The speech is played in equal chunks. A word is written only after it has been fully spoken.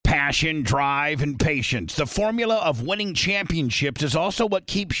Passion, drive, and patience. The formula of winning championships is also what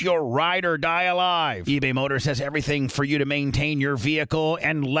keeps your ride or die alive. eBay Motors has everything for you to maintain your vehicle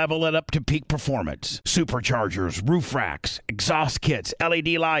and level it up to peak performance. Superchargers, roof racks, exhaust kits, LED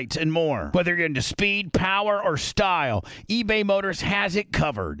lights, and more. Whether you're into speed, power, or style, eBay Motors has it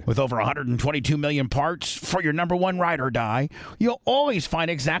covered. With over 122 million parts for your number one ride or die, you'll always find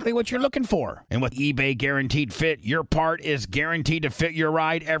exactly what you're looking for. And with eBay Guaranteed Fit, your part is guaranteed to fit your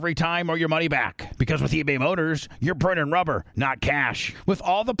ride every time or your money back. Because with eBay Motors, you're burning rubber, not cash. With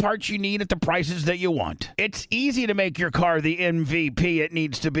all the parts you need at the prices that you want. It's easy to make your car the MVP it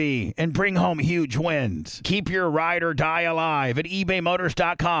needs to be and bring home huge wins. Keep your ride or die alive at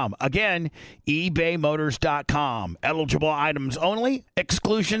ebaymotors.com. Again, ebaymotors.com. Eligible items only.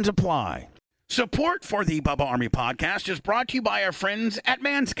 Exclusions apply. Support for the Bubba Army podcast is brought to you by our friends at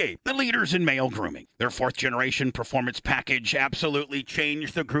Manscaped, the leaders in male grooming. Their 4th-generation performance package absolutely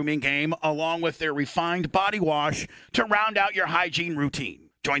changed the grooming game, along with their refined body wash to round out your hygiene routine.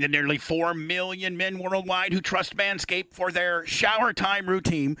 Join the nearly 4 million men worldwide who trust Manscaped for their shower time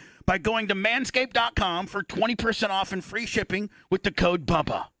routine by going to manscaped.com for 20% off and free shipping with the code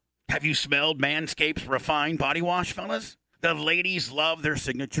BUBBA. Have you smelled Manscaped's refined body wash, fellas? The ladies love their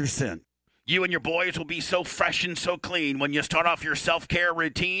signature scent. You and your boys will be so fresh and so clean when you start off your self-care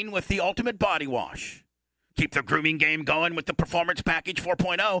routine with the ultimate body wash. Keep the grooming game going with the Performance Package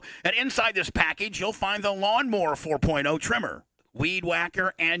 4.0, and inside this package, you'll find the Lawnmower 4.0 trimmer, Weed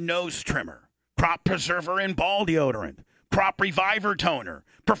Whacker and Nose Trimmer, Crop Preserver and Ball Deodorant, Crop Reviver Toner,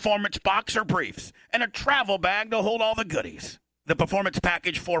 Performance Boxer Briefs, and a travel bag to hold all the goodies. The Performance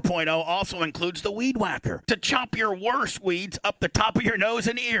Package 4.0 also includes the Weed Whacker to chop your worst weeds up the top of your nose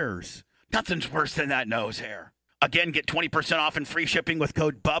and ears. Nothing's worse than that nose hair. Again, get 20% off and free shipping with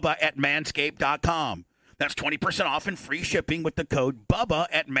code BUBBA at manscaped.com. That's 20% off and free shipping with the code BUBBA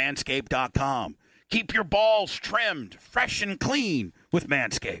at manscaped.com. Keep your balls trimmed, fresh, and clean with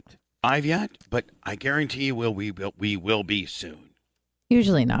Manscaped. I've yet, but I guarantee you we will be soon.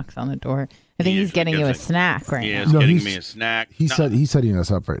 Usually knocks on the door. I think he's getting you a snack right now. He's getting me a snack. He's setting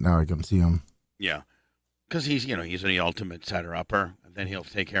us up right now. I can see him. Yeah, because he's the ultimate setter-upper. Then he'll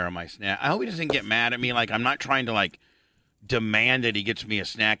take care of my snack. I hope he doesn't get mad at me. Like, I'm not trying to, demand that he gets me a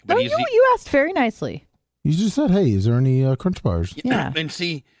snack. But you asked very nicely. You just said, hey, is there any Crunch Bars? Yeah. And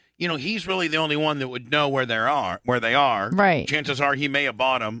see, he's really the only one that would know where they are. Right. Chances are he may have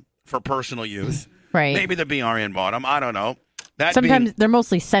bought them for personal use. Right. Maybe the BRN bought them. I don't know. Sometimes they're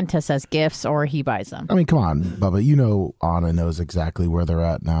mostly sent us as gifts or he buys them. I mean, come on, Bubba. Anna knows exactly where they're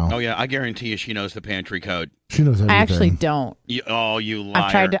at now. Oh, yeah. I guarantee you she knows the pantry code. She knows everything. I actually don't. You liar.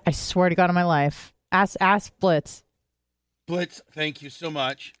 I've tried to, I swear to God on my life. Ask Blitz. Blitz, thank you so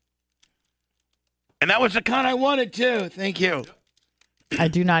much. And that was the kind I wanted, too. Thank you. I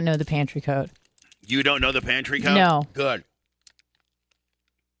do not know the pantry code. You don't know the pantry code? No. Good.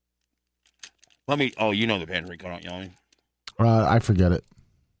 You know the pantry code, don't you? I forget it.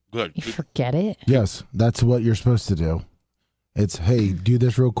 Good. You forget it? Yes, that's what you're supposed to do. It's, hey, do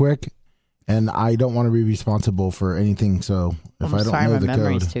this real quick, and I don't want to be responsible for anything, so if I don't know the my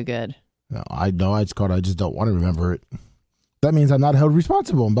memory's code. too good. No, I know it's called, I just don't want to remember it. That means I'm not held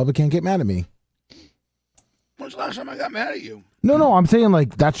responsible, and Bubba can't get mad at me. When's the last time I got mad at you? No, I'm saying,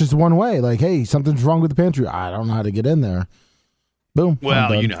 that's just one way. Like, hey, something's wrong with the pantry. I don't know how to get in there. Boom.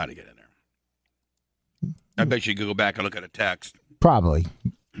 Well, you know how to get in there. I bet you could go back and look at a text. Probably.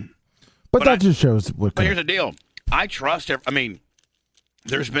 But that just shows what. But here's the deal. I trust.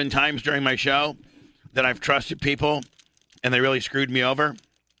 There's been times during my show that I've trusted people, and they really screwed me over.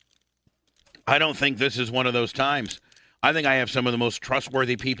 I don't think this is one of those times. I think I have some of the most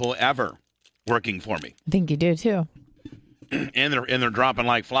trustworthy people ever working for me. I think you do too. And they're dropping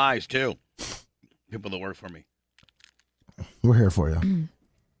like flies too. People that work for me. We're here for you.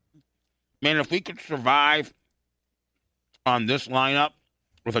 Man, if we could survive on this lineup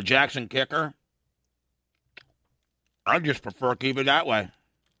with a Jackson kicker, I'd just prefer to keep it that way.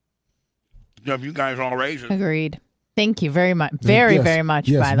 Have you guys all raised it? Agreed. Thank you very much. Very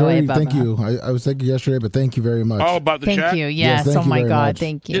much, by the way, Bubba. Thank you. I was thinking yesterday, but thank you very much. Oh, about the check? Thank you. Yes. Yes, thank oh, my you very God. much.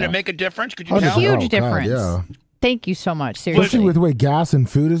 Thank you. Did it make a difference? Could you A tell? huge difference. God, yeah. Thank you so much. Seriously. Especially with the way gas and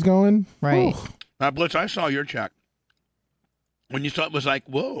food is going. Right. Whew. Now, Blitz, I saw your check. When you saw it was like,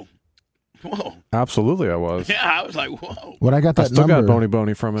 whoa. Absolutely, I was. Yeah, I was like, whoa. When I got that I still number, got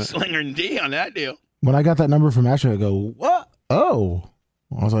bony from it. Slinger and D on that deal. when I got that number from Ashley, I go, what? Oh.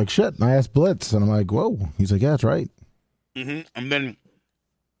 I was like, shit. And I asked Blitz, and I'm like, whoa. He's like, yeah, that's right. Mm-hmm. And then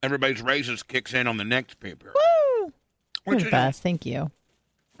everybody's raises kicks in on the next paper. Woo! You're the best. Thank you.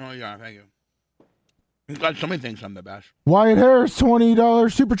 Oh, yeah, thank you. I'm glad somebody thinks I'm the best. Wyatt Harris,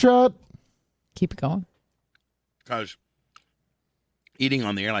 $20 super chat. Keep it going. Because eating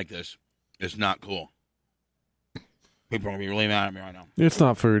on the air like this is not cool. People are going to be really mad at me right now. It's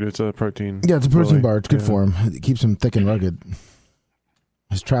not food. It's a protein. Yeah, it's a protein bar. It's good for him. It keeps him thick and rugged.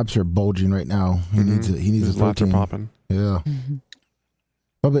 His traps are bulging right now. He needs it. He needs His a protein. lats are popping. Yeah.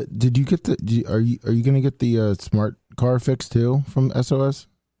 Bubba, did you get are you going to get the smart car fix too from SOS?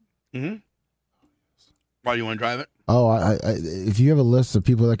 Mm-hmm. Why do you want to drive it? Oh, I if you have a list of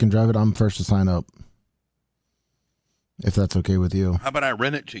people that can drive it, I'm first to sign up. If that's okay with you. How about I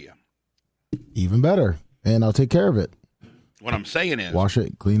rent it to you? Even better. And I'll take care of it. What I'm saying is, wash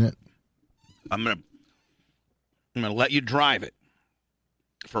it, clean it. I'm gonna let you drive it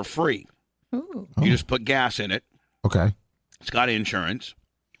for free. Ooh. You just put gas in it. Okay. It's got insurance.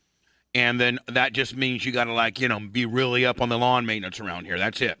 And then that just means you got to be really up on the lawn maintenance around here.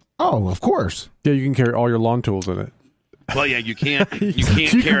 That's it. Oh, of course. Yeah, you can carry all your lawn tools in it. Well, yeah, you can't. You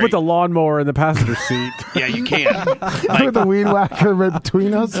can put the lawnmower in the passenger seat. Yeah, you can. Put the weed whacker right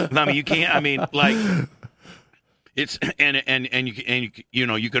between us. I mean, you can't. I mean, it's and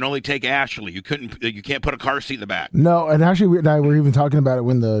you can only take Ashley. You can't put a car seat in the back. No, and actually, we and I were even talking about it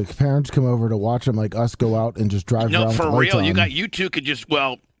when the parents come over to watch them, like us go out and just drive around. No, for with the lights real. on. You two could just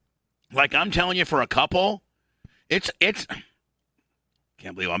like I'm telling you, for a couple, it's.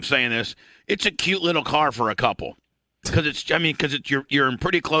 Can't believe I'm saying this. It's a cute little car for a couple because you're in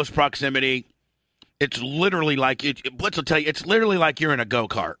pretty close proximity. It's literally like Blitz will tell you. It's literally like you're in a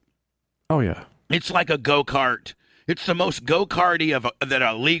go-kart. Oh yeah. It's like a go-kart. It's the most go-karty that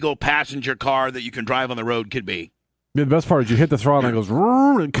a legal passenger car that you can drive on the road could be. Yeah, the best part is you hit the throttle and it goes,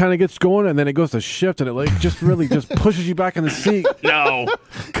 and it kind of gets going, and then it goes to shift, and it just really just pushes you back in the seat. No,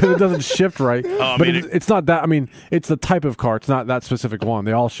 because it doesn't shift right. But it's not that. I mean, it's the type of car. It's not that specific one.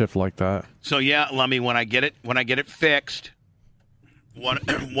 They all shift like that. So yeah, Lummy, when I get it fixed, one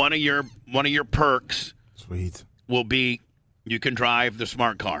of your perks, sweet, will be you can drive the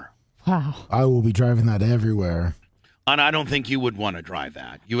smart car. Wow. I will be driving that everywhere. And I don't think you would want to drive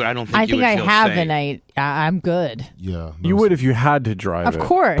that. I don't think I you would feel have, safe. and I'm good. Yeah, you would if you had to drive it. Of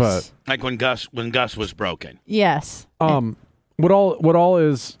course. But like when Gus was broken. Yes. What all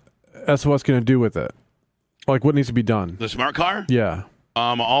is SOS going to do with it? Like, what needs to be done? The smart car? Yeah.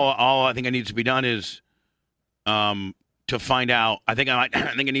 All I think it needs to be done is to find out. I think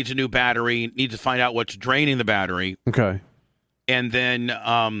it needs a new battery. It needs to find out what's draining the battery. Okay. And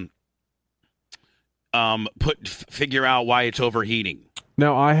then figure out why it's overheating.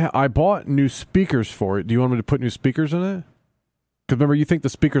 Now, I bought new speakers for it. Do you want me to put new speakers in it? Because remember, you think the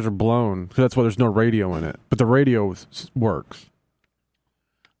speakers are blown, because that's why there's no radio in it. But the radio works.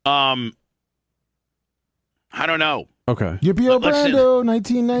 I don't know. Okay. Yippee-o Brando,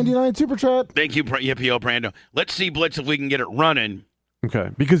 1999 super chat. Thank you, Yippee-o Brando. Let's see, Blitz, if we can get it running.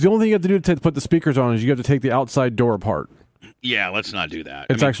 Okay. Because the only thing you have to do to put the speakers on is you have to take the outside door apart. Yeah, let's not do that.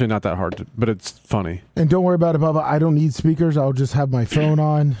 It's actually not that hard, but it's funny. And don't worry about it, Bubba. I don't need speakers. I'll just have my phone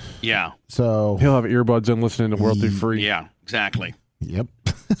on. Yeah. So he'll have earbuds in listening to World Through Free. Yeah, exactly. Yep.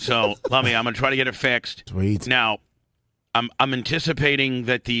 So, Lummy, I'm going to try to get it fixed. Sweet. Now, I'm anticipating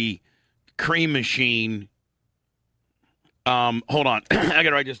that the cream machine. Hold on. I got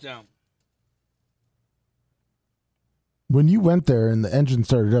to write this down. When you went there and the engine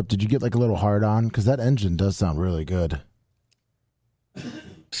started up, did you get like a little hard on? Because that engine does sound really good.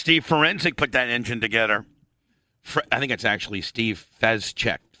 Steve Forensic put that engine together. I think it's actually Steve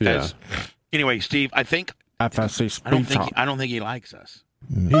Fezcheck. Yeah. Anyway, Steve, I think FSC I don't think he likes us.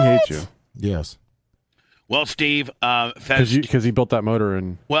 He hates you. Yes. Well, Steve, Fez, because he built that motor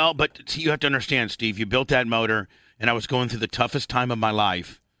and. Well, but you have to understand, Steve. You built that motor, and I was going through the toughest time of my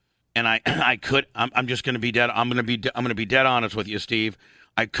life, and I'm just going to be dead. I'm going to be dead honest with you, Steve.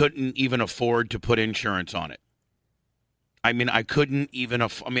 I couldn't even afford to put insurance on it. I mean, I couldn't even.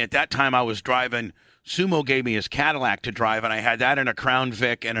 At that time, I was driving. Sumo gave me his Cadillac to drive, and I had that in a Crown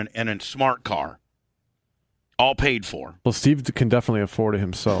Vic and a smart car, all paid for. Well, Steve can definitely afford it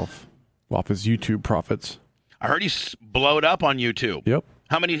himself off his YouTube profits. I heard he's blowed up on YouTube. Yep.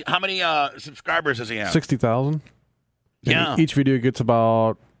 How many subscribers does he have? 60,000. Yeah. Each video gets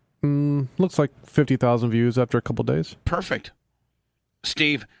about looks like 50,000 views after a couple days. Perfect.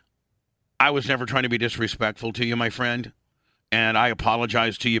 Steve, I was never trying to be disrespectful to you, my friend. And I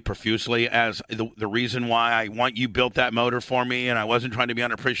apologize to you profusely as the reason why I want you built that motor for me, and I wasn't trying to be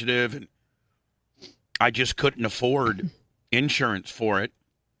unappreciative. And I just couldn't afford insurance for it.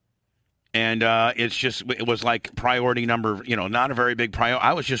 And it was like priority number, not a very big priority.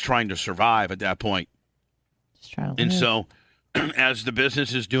 I was just trying to survive at that point. Just trying to live. And so as the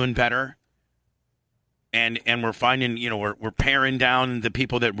business is doing better, And we're finding, we're paring down the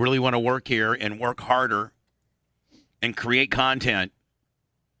people that really want to work here and work harder and create content.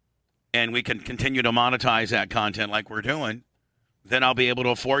 And we can continue to monetize that content like we're doing. Then I'll be able to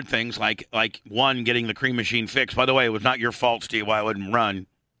afford things like one, getting the cream machine fixed. By the way, it was not your fault, Steve, why it wouldn't run.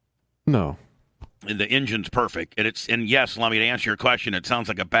 No. And the engine's perfect. And yes, let me to answer your question. It sounds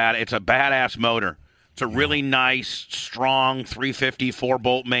like it's a badass motor. It's a really nice, strong 350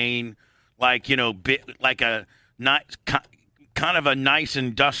 4-bolt main, like a not kind of a nice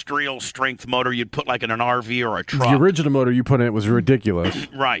industrial strength motor you'd put like in an RV or a truck. The original motor you put in it was ridiculous.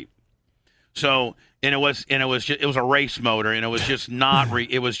 Right. So it was a race motor, and it was just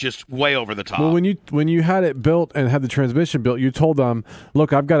it was just way over the top. Well, when you had it built and had the transmission built, you told them,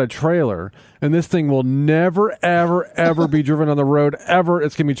 "Look, I've got a trailer, and this thing will never, ever, ever be driven on the road ever.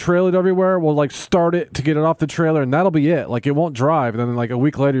 It's gonna be trailered everywhere. We'll start it to get it off the trailer, and that'll be it. It won't drive." And then a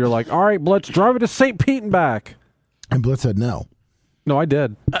week later, you're like, "All right, let's drive it to St. Pete and back." And Blitz said no. No, I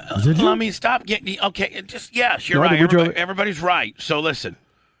did. Did you? Let me stop getting okay. Yes, you're right. Everybody's right. So listen.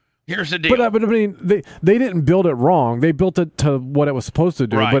 Here's the deal. But I mean, they didn't build it wrong. They built it to what it was supposed to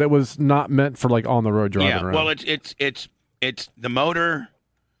do, right. But it was not meant for on the road driving around. Well, it's the motor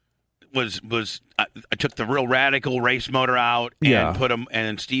was I took the real radical race motor out and put them,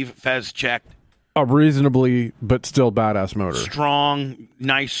 and Steve Fez checked a reasonably but still badass motor. Strong,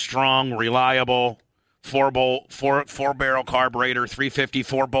 reliable 4-barrel carburetor, 350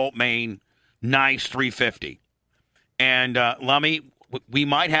 4-bolt main, nice 350, and Lummy. We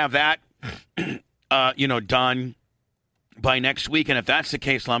might have that, done by next week. And if that's the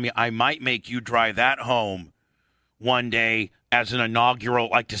case, Lummy, I might make you drive that home one day as an inaugural,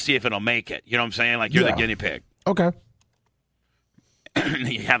 to see if it'll make it. You know what I'm saying? You're the guinea pig. Okay.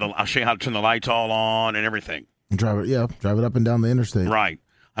 I'll show you how to turn the lights all on and everything. Drive it up and down the interstate. Right.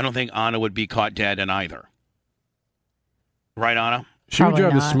 I don't think Anna would be caught dead in either. Right, Anna? She would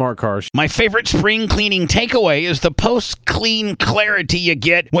drive the smart car. My favorite spring cleaning takeaway is the post-clean clarity you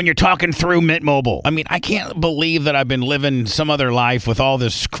get when you're talking through Mint Mobile. I mean, I can't believe that I've been living some other life with all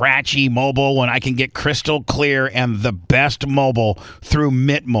this scratchy mobile when I can get crystal clear and the best mobile through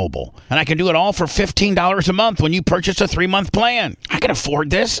Mint Mobile. And I can do it all for $15 a month when you purchase a 3-month plan. I can afford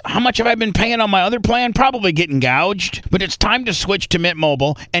this. How much have I been paying on my other plan? Probably getting gouged. But it's time to switch to Mint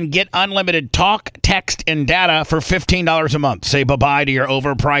Mobile and get unlimited talk, text, and data for $15 a month. Say bye-bye to your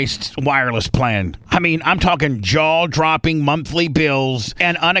overpriced wireless plan. I mean, I'm talking jaw-dropping monthly bills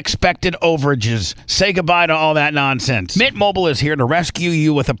and unexpected overages. Say goodbye to all that nonsense. Mint Mobile is here to rescue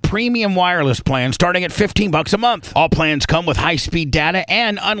you with a premium wireless plan starting at $15 a month. All plans come with high-speed data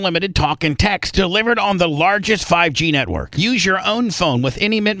and unlimited talk and text delivered on the largest 5G network. Use your own phone with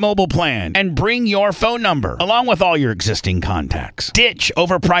any Mint Mobile plan and bring your phone number along with all your existing contacts. Ditch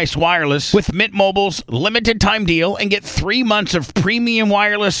overpriced wireless with Mint Mobile's limited time deal and get 3 months of premium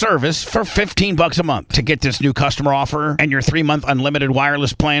wireless service for $15 a month. To get this new customer offer and your 3-month unlimited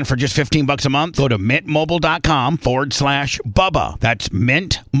wireless plan for just $15 a month, go to mintmobile.com/Bubba. That's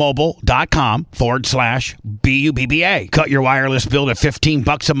mintmobile.com/BUBBA. Cut your wireless bill to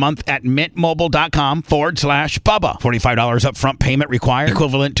 $15 a month at mintmobile.com/Bubba. $45 upfront payment required,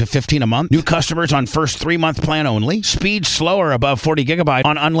 equivalent to $15 a month. New customers on first 3-month plan only. Speed slower above 40 gigabyte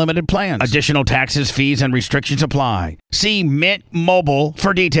on unlimited plans. Additional taxes, fees, and restrictions apply. See Mint Mobile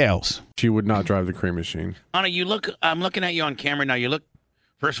for details. She would not drive the cream machine. Anna, I'm looking at you on camera now. You look,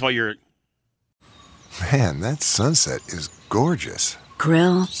 first of all, you're... Man, that sunset is gorgeous.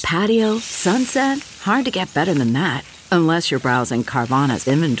 Grill, patio, sunset. Hard to get better than that. Unless you're browsing Carvana's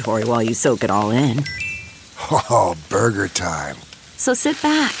inventory while you soak it all in. Oh, burger time. So sit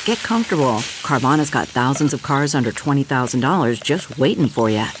back, get comfortable. Carvana's got thousands of cars under $20,000 just waiting for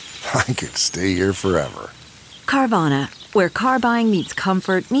you. I could stay here forever. Carvana, where car buying meets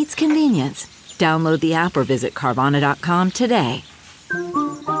comfort, meets convenience. Download the app or visit Carvana.com today.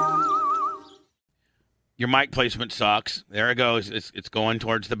 Your mic placement sucks. There it goes. It's going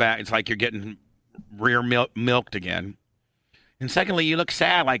towards the back. It's like you're getting rear milked again. And secondly, you look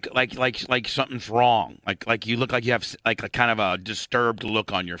sad, like something's wrong. Like you look like you have a kind of a disturbed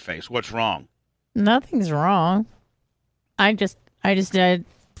look on your face. What's wrong? Nothing's wrong. I just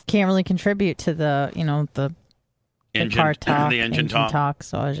can't really contribute to the car talk, the engine talk.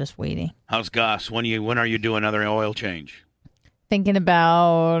 So I was just waiting. How's Gus? When are you doing another oil change? Thinking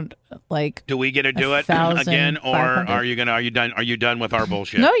about Do we get to do it again, or are you done? Are you done with our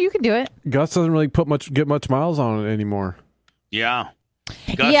bullshit? No, you can do it. Gus doesn't really get much miles on it anymore. Yeah.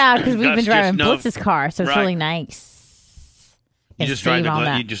 Because we've been driving Blitz's car, so it's really nice. You just drive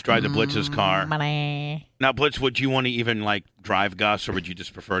the Blitz's car. Money. Now, Blitz, would you want to even drive Gus, or would you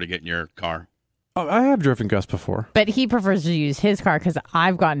just prefer to get in your car? Oh, I have driven Gus before. But he prefers to use his car because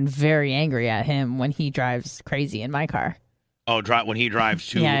I've gotten very angry at him when he drives crazy in my car. Oh, when he drives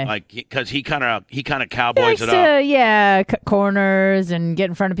too, like because he kind of Likes cowboys it up. Cut corners and get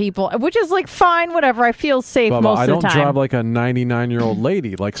in front of people, which is like fine, whatever. I feel safe Bubba, most of the time. I don't drive like a 99-year-old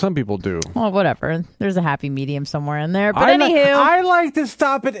lady like some people do. Well, whatever. There's a happy medium somewhere in there. But I like to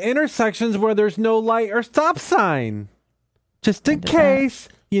stop at intersections where there's no light or stop sign, just in case.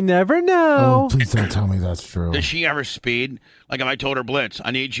 You never know. Oh, please don't tell me that's true. Does she ever speed? Like if I told her, Blitz,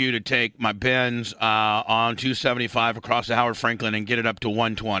 I need you to take my Benz on 275 across the Howard Franklin and get it up to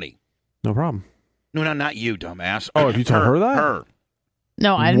 120. No problem. No, not you, dumbass. Oh, if you told her that? Her.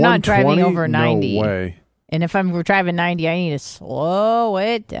 No, I'm not driving over 90. No way. And if I'm driving 90, I need to slow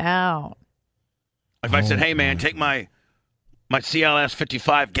it down. If I said, hey, man, take my CLS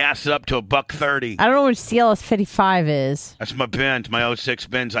 55, gas it up to $130. I don't know what CLS 55 is. That's my Benz, my 06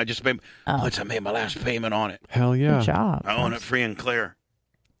 Benz. I just made my last payment on it. Hell yeah. Good job. I own it free and clear.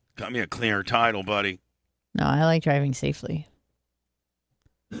 Got me a cleaner title, buddy. No, I like driving safely.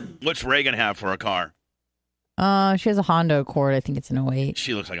 What's Reagan have for a car? She has a Honda Accord. I think it's an 08.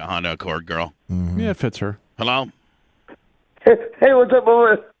 She looks like a Honda Accord girl. Mm-hmm. Yeah, it fits her. Hello? Hey, what's up,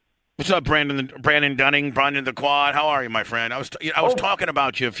 Bubba? What's up, Brandon Dunning, Brandon the Quad? How are you, my friend? I was talking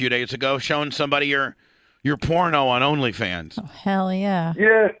about you a few days ago, showing somebody your porno on OnlyFans. Oh, hell yeah.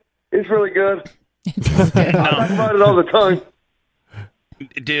 Yeah, it's really good. It's good. I talk about it all the time.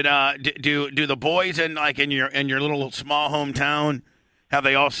 Do the boys in your little small hometown, have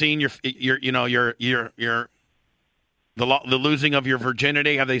they all seen the losing of your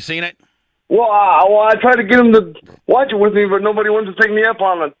virginity? Have they seen it? Well, I tried to get them to watch it with me, but nobody wants to take me up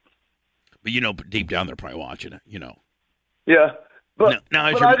on it. But deep down they're probably watching it. Yeah, but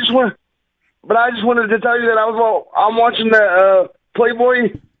I just wanted to tell you that I'm watching the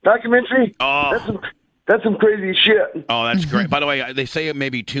Playboy documentary. Oh, that's some crazy shit. Oh, that's great. By the way, they say it may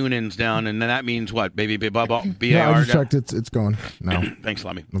be tune-ins down, and then that means what? Baby Bubba, BAR. Yeah, I just checked. It's going. No, thanks,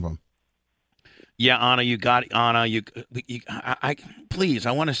 Lemmy. No problem. Yeah, Anna, you got it. Anna, please,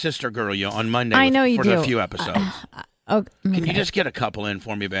 I want to sister girl you on Monday. I know you for do. a few episodes. Okay. Can you just get a couple in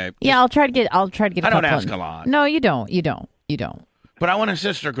for me, babe? Yeah, I'll try to get. I don't ask a lot. No, you don't. But I want a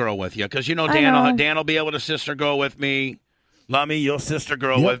sister girl with you because Dan will be able to sister girl with me. Lummy, you'll sister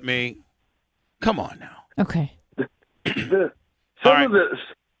girl with me. Come on now. Okay. The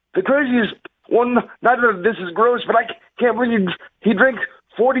craziest one. Not that this is gross, but I can't believe he drinks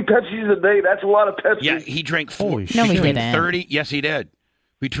 40 Pepsis a day. That's a lot of Pepsi. Yeah, he drank No, he didn't. 30. Yes, he did.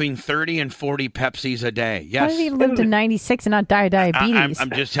 Between 30 and 40 Pepsis a day. Yes. Why did he live to 96 and not die of diabetes? I'm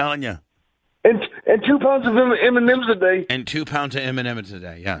just telling you. And 2 pounds of M&Ms a day. And 2 pounds of M&Ms a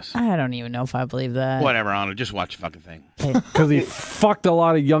day, yes. I don't even know if I believe that. Whatever, Anna. Just watch the fucking thing. Because he fucked a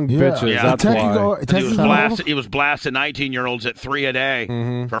lot of young bitches. Yeah. That's why. He was blasting 19-year-olds at 3 a day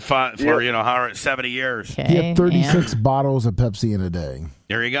for 70 years. Okay, he had 36 bottles of Pepsi in a day.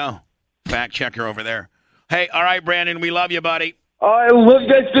 There you go. Fact checker over there. Hey, all right, Brandon. We love you, buddy. I love you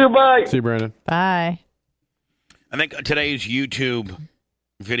guys too. Bye. See you, Brandon. Bye. I think today's YouTube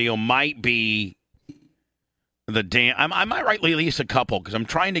video might be the Dan. I might rightly release a couple because I'm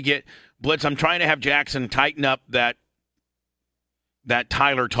trying to get Blitz. I'm trying to have Jackson tighten up that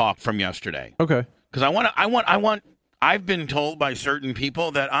Tyler talk from yesterday. Okay. Because I want. I've been told by certain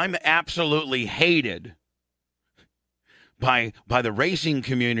people that I'm absolutely hated by the racing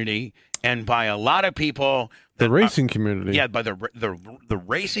community and by a lot of people. The racing community. Yeah, by the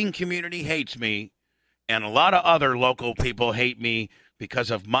racing community hates me, and a lot of other local people hate me because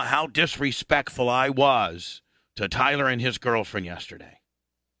of how disrespectful I was to Tyler and his girlfriend yesterday.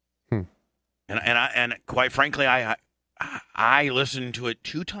 And quite frankly, I listened to it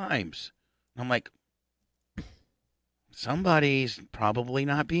 2 times. I'm like, somebody's probably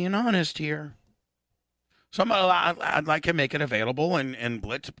not being honest here. So I'd like to make it available and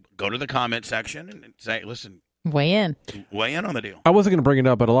Blitz, go to the comment section and say, listen. Weigh in on the deal. I wasn't going to bring it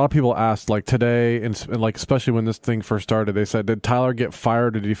up, but a lot of people asked, like today, and like especially when this thing first started, they said, did Tyler get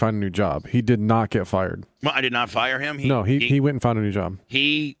fired or did he find a new job? He did not get fired. Well, I did not fire him. He went and found a new job.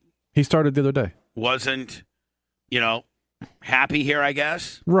 He started the other day. Wasn't, happy here, I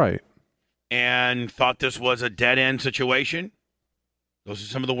guess. Right. And thought this was a dead-end situation. Those are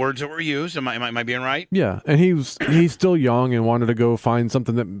some of the words that were used. Am I being right? Yeah, and he's still young and wanted to go find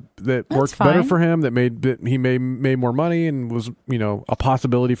something that worked better for him, that he made more money and was a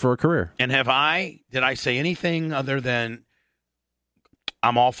possibility for a career. And did I say anything other than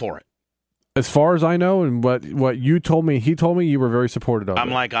I'm all for it? As far as I know, and what you told me, he told me you were very supportive of it.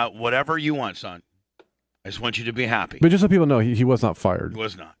 I'm like, whatever you want, son. I just want you to be happy. But just so people know, he was not fired. He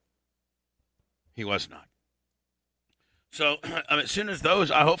was not. He was not. So as soon as those,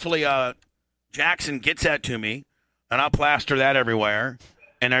 hopefully Jackson gets that to me, and I'll plaster that everywhere.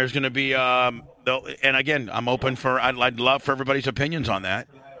 And there's going to be, and again, I'm open for. I'd love for everybody's opinions on that.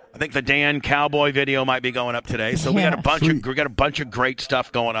 I think the Dan Cowboy video might be going up today. So we got a bunch of great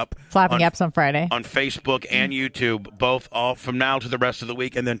stuff going up. Flapping Apps on Friday on Facebook and YouTube, both all from now to the rest of the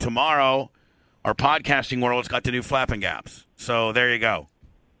week, and then tomorrow, our podcasting world's got the new Flapping Apps. So there you go,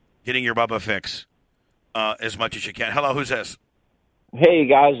 getting your Bubba fix as much as you can. Hello, who's this? Hey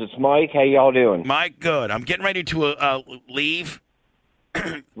guys, it's Mike. How y'all doing? Mike, good. I'm getting ready to leave.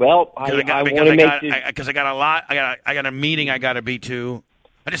 Well, I want to make this because I got a lot. I got a meeting I got to be to.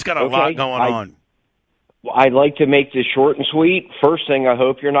 I just got a lot going on. I'd like to make this short and sweet. First thing, I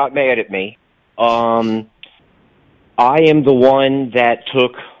hope you're not mad at me. I am the one that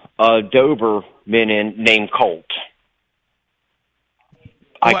took a Doberman named Colt.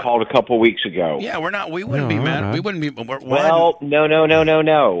 I called a couple weeks ago. Yeah, we wouldn't be mad. Right. We wouldn't be. No.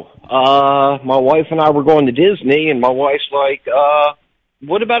 My wife and I were going to Disney, and my wife's like,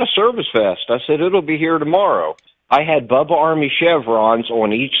 what about a service vest? I said, it'll be here tomorrow. I had Bubba Army chevrons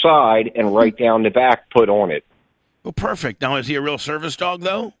on each side and right down the back put on it. Well, perfect. Now, is he a real service dog,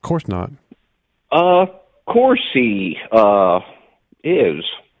 though? Of course not. Course he is.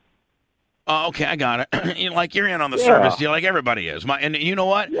 Oh, okay, I got it. You're in on the service deal, like everybody is. And you know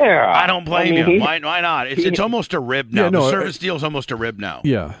what? Yeah, I don't blame you. Why not? It's almost a rib now. The service deal's almost a rib now.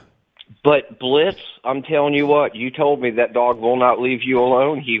 Yeah. But Blitz, I'm telling you what, you told me that dog will not leave you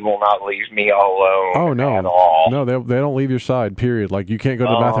alone. He will not leave me alone. Oh no, at all. No, they don't leave your side. Period. Like you can't go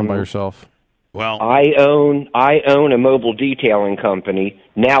to the bathroom by yourself. Well, I own a mobile detailing company.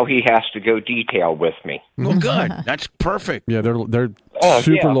 Now he has to go detail with me. Well, good. That's perfect. Yeah, they're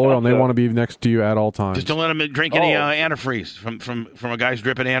super loyal and they want to be next to you at all times. Just don't let them drink any antifreeze from a guy's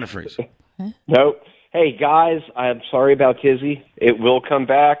dripping antifreeze. Nope. Hey, guys, I'm sorry about Tizzy. It will come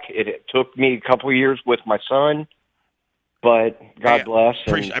back. It took me a couple of years with my son, but God bless.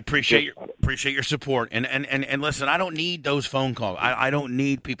 I appreciate your support. And listen, I don't need those phone calls. I don't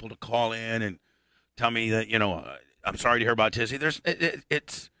need people to call in and tell me that, I'm sorry to hear about Tizzy.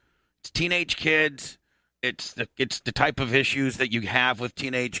 It's teenage kids. It's the type of issues that you have with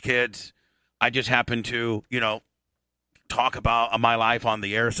teenage kids. I just happen to, talk about my life on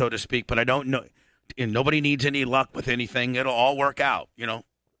the air, so to speak, but I don't know. And nobody needs any luck with anything. It'll all work out.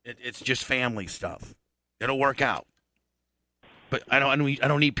 It's just family stuff. It'll work out. But I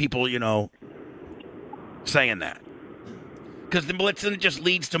don't need people, saying that. Because the blitzing just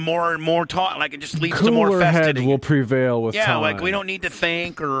leads to more and more talk. Like it just leads to more Cooler heads festivity. will prevail with time. Yeah, like we don't need to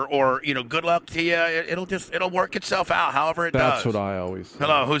think or good luck to you. It'll work itself out. However it does. That's what I always say.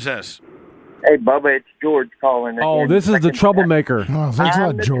 Hello, who's this? Hey, Bubba, it's George calling. Oh, this is the troublemaker. Oh, thanks a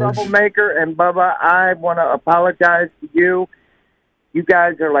lot, George. I'm the troublemaker, and Bubba, I want to apologize to you. You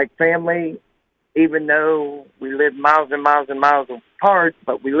guys are like family, even though we live miles and miles and miles apart,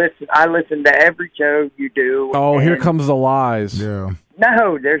 but I listen to every show you do. Oh, here comes the lies. Yeah.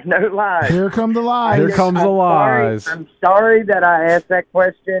 No, there's no lies. Here come the lies. Here comes the lies. I'm sorry that I asked that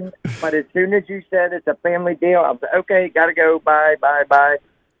question, but as soon as you said it's a family deal, I was like, okay, got to go, bye.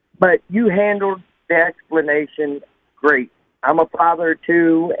 But you handled the explanation great. I'm a father,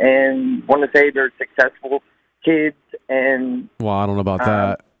 too, and want to say they're successful kids. And well, I don't know about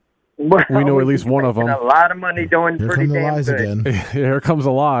that. Well, we know at least one of them. A lot of money doing Here pretty come the damn lies good. again. Here comes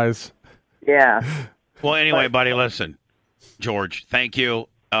the lies. Yeah. Well, anyway, buddy, listen. George, thank you.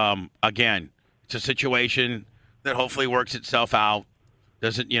 Again, it's a situation that hopefully works itself out.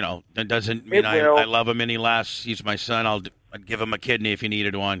 That doesn't mean I love him any less. He's my son. I'd give him a kidney if he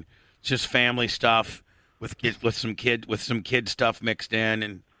needed one. It's just family stuff with some kid stuff mixed in,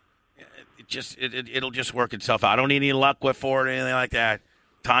 and it'll just work itself out. I don't need any luck with for it or anything like that.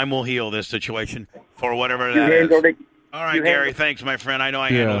 Time will heal this situation for whatever that is. All right, Gary. Thanks, my friend. I know I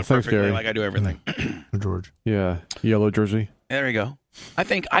handle it perfectly, Gary. like I do everything. George. Yeah, yellow jersey. There we go. I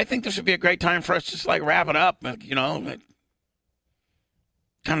think this would be a great time for us to just wrap it up.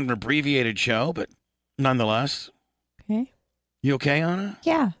 Kind of an abbreviated show, but nonetheless. Okay. You okay, Anna?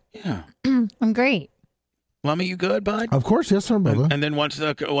 Yeah. Yeah. I'm great. Lummy, you good, bud? Of course, yes, sir, Bubba. And then once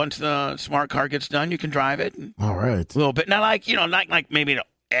the smart car gets done, you can drive it. All right. A little bit. Not like maybe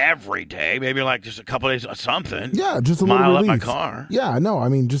every day. Maybe like just a couple of days or something. Yeah, just a little mile relief. up my car. Yeah, no, I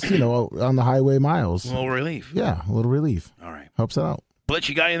mean, just, on the highway miles. A little relief. Yeah, a little relief. All right. Helps it out. Blitz,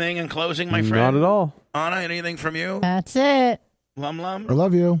 you got anything in closing, my friend? Not at all. Anna, anything from you? That's it. Lum. I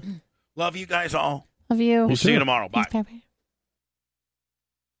love you. Love you guys all. Love you. We'll see you tomorrow. Bye. Bye.